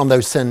free from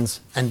those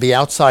sins and be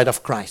outside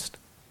of Christ.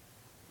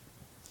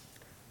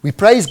 We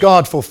praise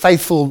God for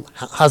faithful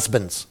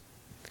husbands.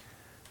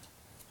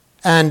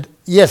 And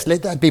yes,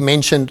 let that be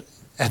mentioned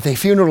at their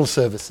funeral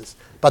services.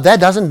 But that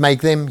doesn't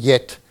make them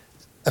yet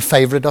a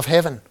favorite of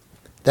heaven.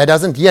 That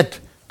doesn't yet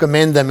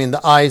commend them in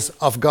the eyes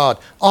of God.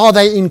 Are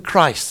they in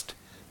Christ?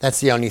 That's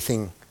the only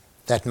thing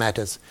that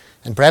matters.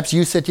 And perhaps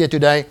you sit here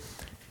today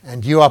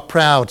and you are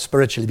proud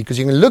spiritually because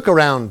you can look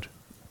around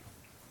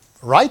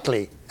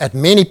rightly at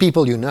many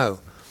people you know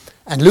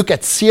and look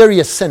at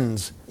serious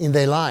sins in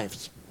their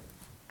lives.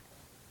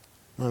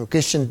 Our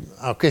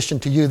question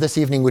to you this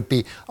evening would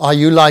be, are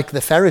you like the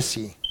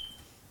Pharisee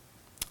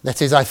that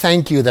says, I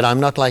thank you that I'm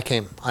not like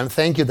him. I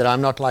thank you that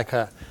I'm not like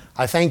her.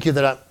 I thank you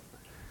that I'm...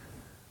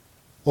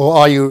 Or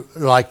are you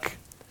like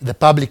the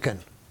publican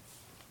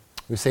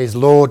who says,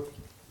 Lord,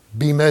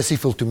 be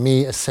merciful to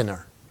me, a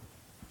sinner?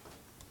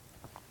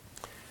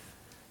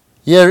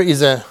 Here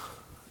is a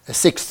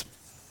sixth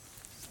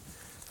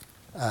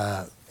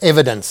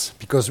evidence,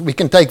 because we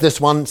can take this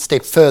one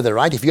step further,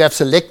 right? If you have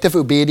selective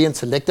obedience,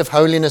 selective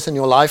holiness in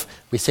your life,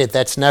 we said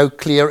that's no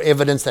clear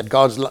evidence that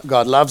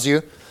God loves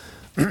you.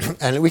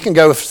 And we can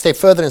go a step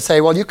further and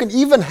say, well, you can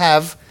even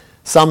have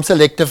some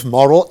selective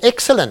moral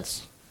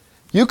excellence.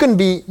 You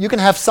can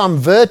have some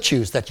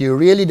virtues that you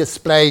really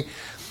display,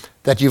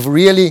 that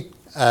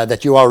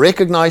you are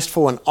recognized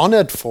for and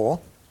honored for,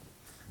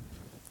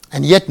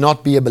 and yet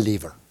not be a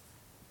believer.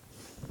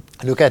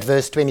 Look at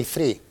verse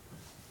 23.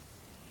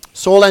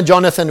 Saul and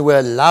Jonathan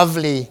were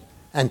lovely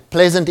and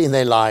pleasant in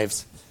their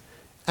lives,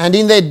 and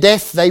in their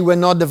death they were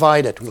not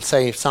divided. We'll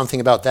say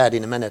something about that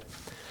in a minute.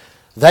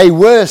 They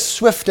were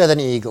swifter than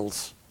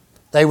eagles.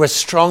 They were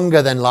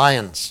stronger than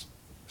lions.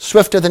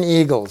 Swifter than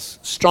eagles,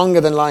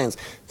 stronger than lions.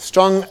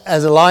 Strong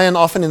as a lion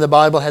often in the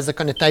Bible has the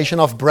connotation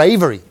of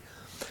bravery.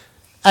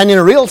 And in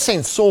a real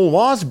sense, Saul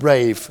was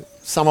brave,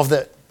 some of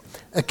the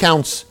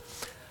accounts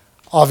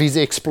of his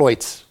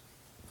exploits.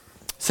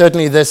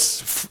 Certainly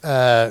this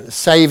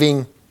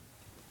saving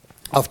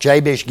of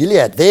Jabesh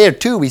Gilead, there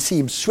too we see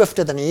him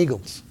swifter than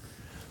eagles.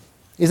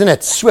 Isn't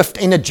it? Swift,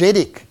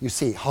 energetic, you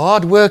see,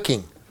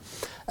 hard-working,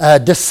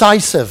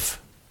 decisive,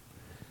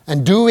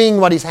 and doing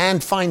what his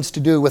hand finds to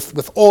do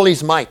with all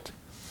his might.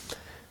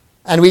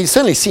 And we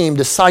certainly see him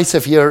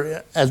decisive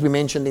here, as we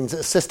mentioned, in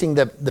assisting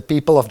the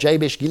people of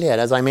Jabesh Gilead,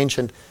 as I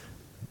mentioned,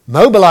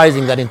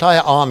 mobilizing that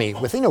entire army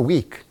within a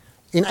week.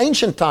 In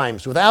ancient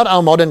times, without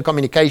our modern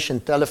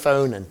communication,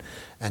 telephone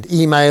and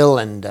email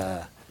and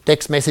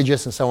text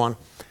messages and so on,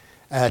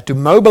 to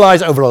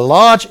mobilize over a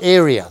large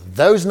area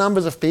those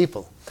numbers of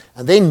people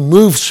and then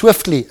move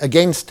swiftly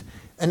against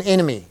an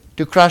enemy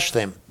to crush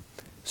them.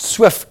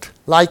 Swift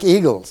like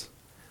eagles.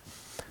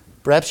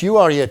 Perhaps you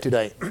are here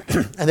today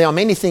and there are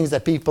many things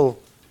that people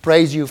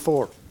praise you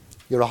for.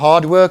 You're a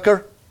hard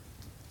worker.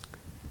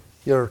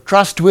 You're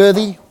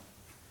trustworthy.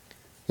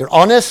 You're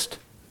honest.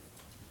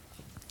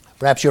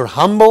 Perhaps you're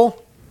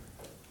humble,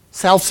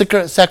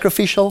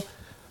 self-sacrificial.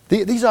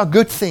 These are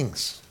good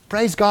things.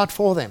 Praise God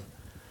for them.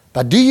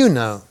 But do you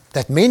know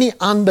that many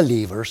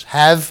unbelievers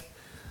have,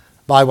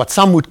 by what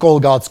some would call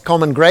God's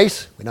common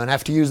grace, we don't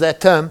have to use that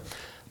term,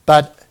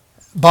 but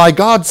by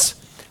God's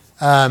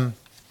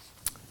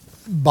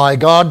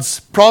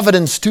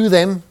providence to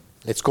them,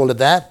 let's call it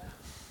that,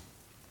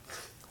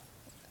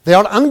 there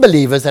are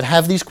unbelievers that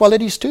have these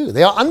qualities too.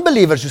 There are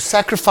unbelievers who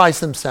sacrifice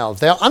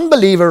themselves. There are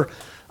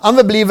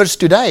unbelievers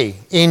today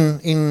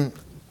in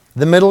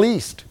the Middle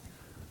East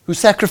who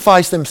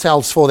sacrifice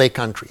themselves for their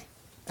country.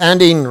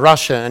 And in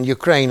Russia and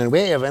Ukraine and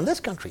wherever in this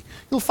country,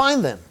 you'll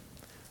find them.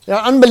 There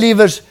are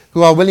unbelievers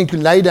who are willing to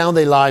lay down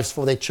their lives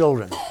for their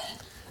children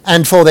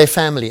and for their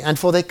family and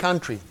for their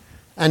country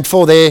and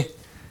for their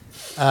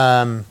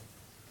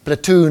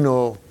platoon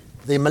or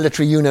their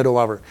military unit or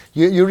whatever.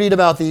 You read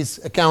about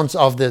these accounts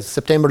of the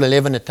September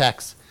 11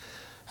 attacks,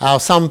 how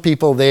some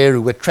people there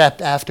who were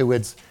trapped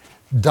afterwards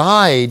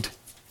died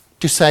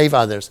to save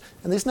others.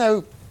 And there's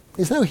no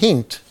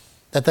hint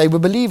that they were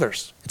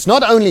believers. It's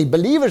not only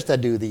believers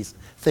that do these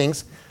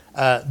things.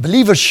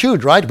 Believers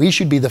should, right? We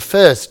should be the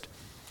first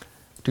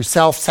to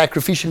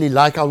self-sacrificially,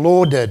 like our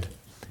Lord did,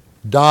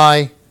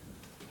 die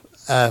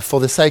for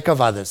the sake of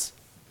others.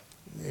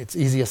 It's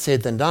easier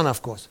said than done,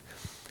 of course.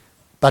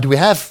 But we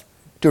have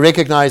to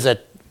recognize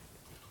that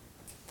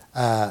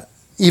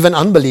even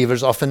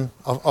unbelievers often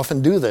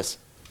do this.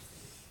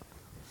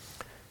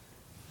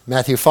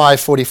 Matthew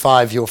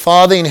 5:45, your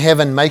Father in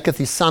heaven maketh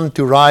his sun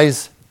to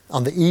rise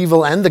on the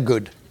evil and the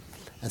good,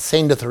 and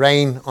sendeth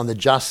rain on the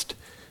just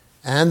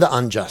and the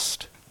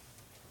unjust.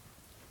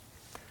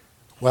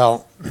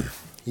 Well,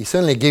 he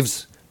certainly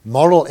gives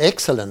moral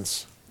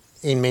excellence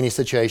in many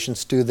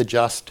situations to the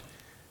just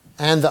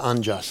and the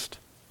unjust.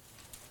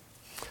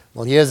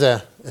 Well, here's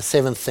a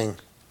seventh thing.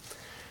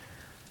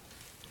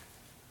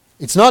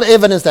 It's not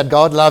evidence that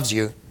God loves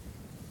you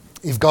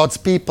if God's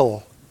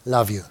people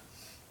love you.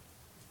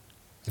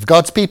 If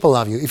God's people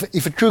love you,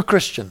 if a true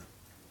Christian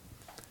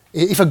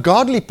If a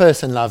godly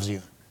person loves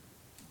you,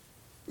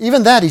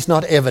 even that is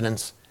not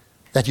evidence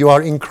that you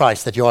are in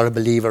Christ, that you are a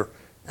believer,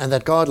 and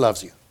that God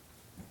loves you.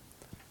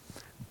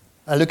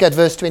 Look at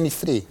verse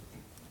 23.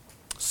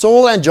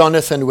 Saul and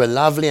Jonathan were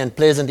lovely and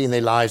pleasant in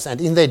their lives, and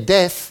in their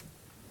death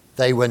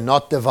they were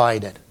not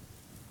divided.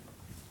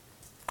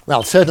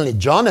 Well, certainly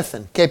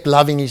Jonathan kept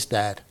loving his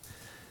dad.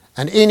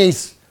 And in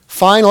his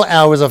final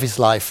hours of his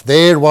life,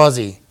 there was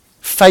he,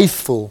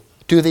 faithful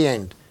to the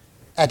end,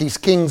 at his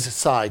king's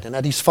side and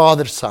at his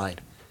father's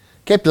side.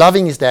 Kept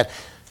loving his dad.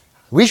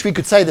 Wish we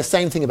could say the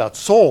same thing about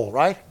Saul,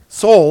 right?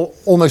 Saul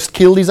almost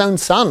killed his own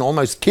son,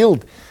 almost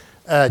killed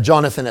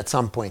Jonathan at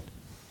some point.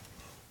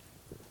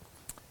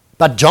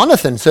 But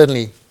Jonathan,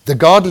 certainly, the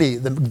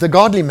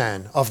godly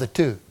man of the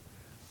two,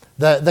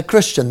 the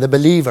Christian, the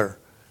believer,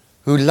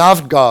 who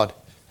loved God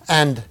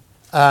and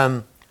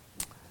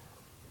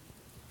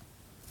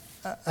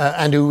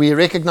who we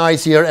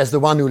recognize here as the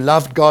one who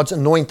loved God's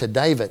anointed,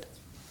 David.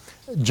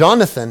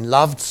 Jonathan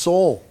loved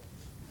Saul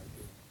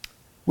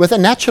with a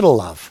natural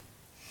love.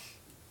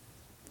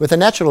 With a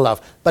natural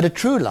love, but a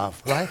true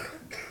love, right?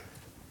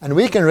 And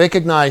we can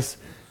recognize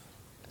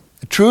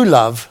true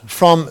love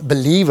from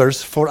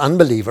believers for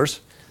unbelievers,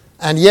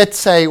 and yet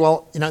say,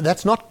 well,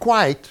 that's not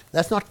quite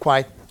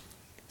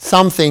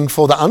something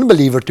for the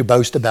unbeliever to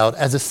boast about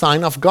as a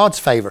sign of God's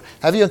favor.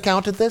 Have you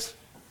encountered this?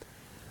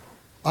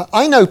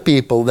 I know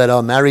people that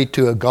are married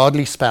to a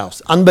godly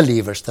spouse,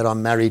 unbelievers that are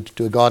married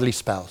to a godly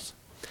spouse,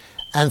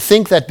 and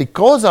think that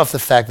because of the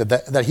fact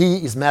that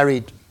he is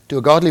married to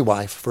a godly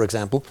wife, for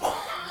example,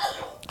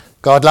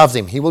 God loves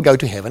him. He will go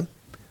to heaven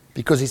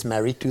because he's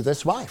married to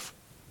this wife.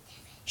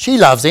 She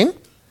loves him,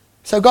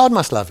 so God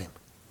must love him.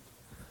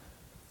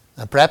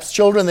 And perhaps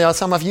children, there are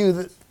some of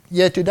you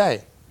here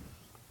today.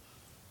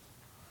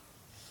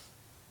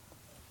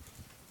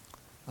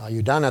 Are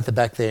you done at the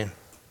back there?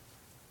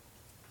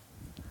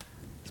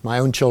 It's my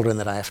own children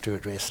that I have to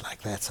address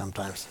like that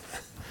sometimes.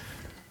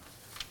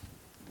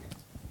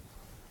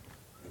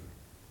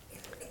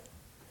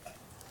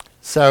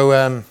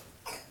 So,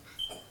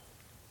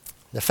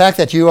 the fact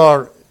that you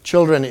are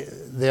children,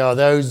 there are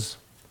those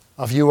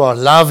of you who are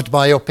loved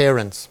by your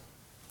parents,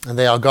 and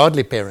they are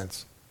godly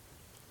parents,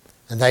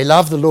 and they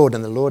love the Lord,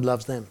 and the Lord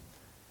loves them.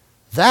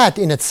 That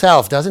in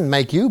itself doesn't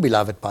make you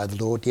beloved by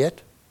the Lord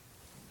yet.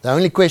 The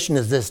only question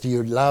is this: do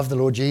you love the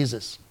Lord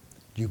Jesus?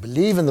 Do you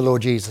believe in the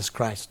Lord Jesus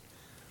Christ?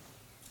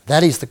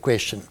 That is the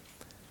question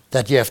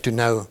that you have to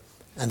know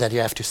and that you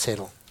have to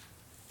settle.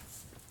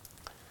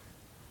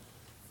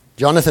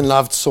 Jonathan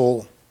loved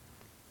Saul.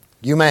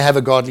 You may have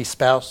a godly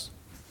spouse.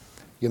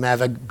 You may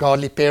have a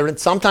godly parent.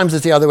 Sometimes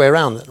it's the other way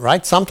around,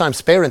 right?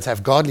 Sometimes parents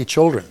have godly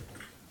children.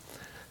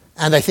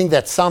 And I think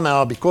that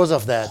somehow, because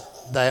of that,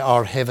 they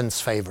are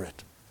heaven's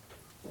favorite.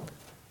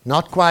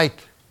 Not quite.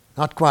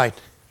 Not quite.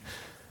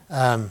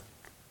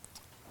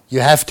 You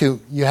have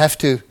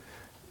to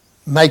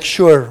make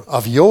sure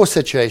of your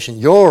situation,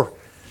 your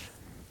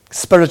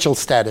spiritual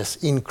status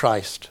in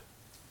Christ.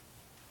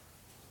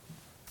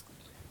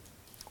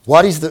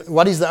 What is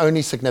the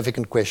only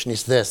significant question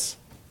is this: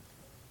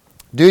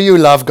 do you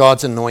love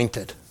God's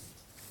anointed?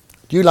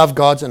 Do you love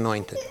God's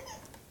anointed?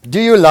 Do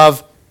you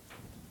love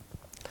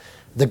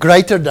the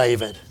greater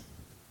David,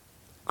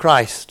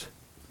 Christ?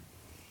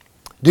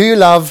 Do you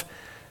love,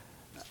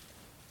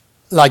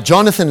 like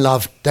Jonathan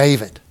loved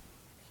David,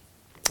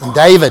 and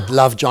David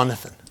loved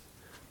Jonathan?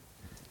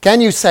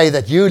 Can you say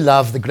that you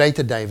love the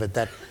greater David,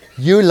 that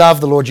you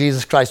love the Lord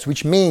Jesus Christ,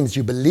 which means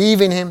you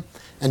believe in him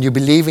and you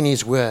believe in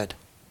his word?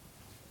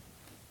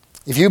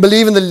 If you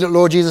believe in the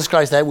Lord Jesus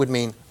Christ, that would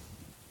mean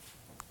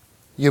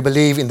you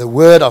believe in the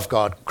Word of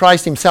God.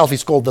 Christ himself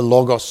is called the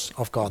Logos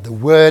of God, the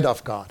Word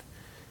of God.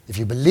 If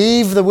you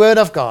believe the Word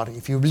of God,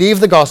 if you believe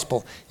the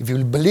gospel, if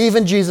you believe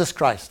in Jesus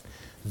Christ,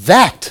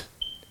 that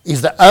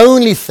is the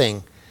only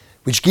thing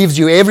which gives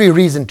you every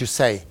reason to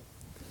say,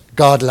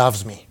 God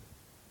loves me.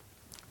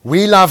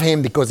 We love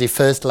him because he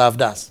first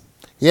loved us.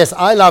 Yes,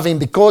 I love him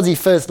because he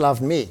first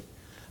loved me.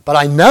 But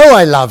I know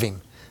I love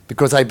him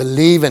because I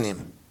believe in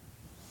him.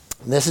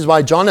 And this is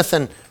why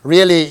Jonathan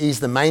really is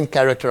the main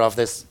character of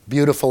this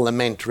beautiful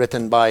lament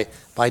written by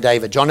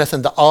David.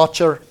 Jonathan the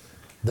archer,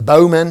 the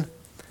bowman.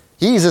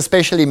 He is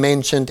especially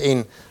mentioned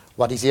in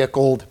what is here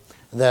called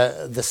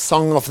the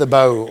Song of the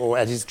Bow, or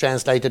as is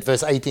translated,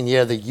 verse 18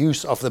 here, the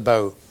use of the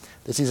bow.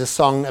 This is a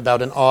song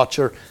about an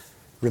archer.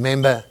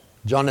 Remember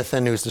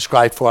Jonathan, who is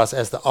described for us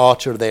as the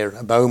archer there,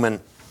 a bowman.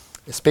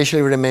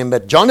 Especially remember,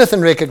 Jonathan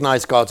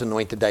recognized God's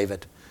anointed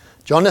David.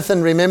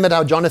 Jonathan remembered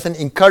how Jonathan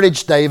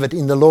encouraged David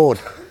in the Lord.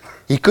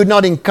 He could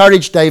not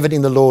encourage David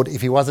in the Lord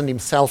if he wasn't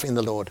himself in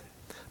the Lord.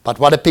 But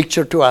what a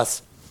picture to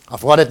us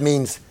of what it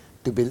means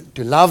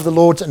to love the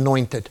Lord's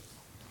anointed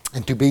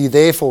and to be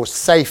therefore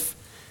safe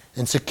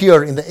and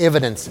secure in the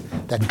evidence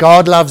that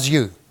God loves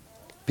you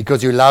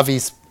because you love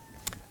his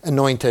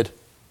anointed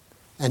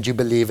and you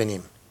believe in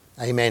him.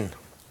 Amen.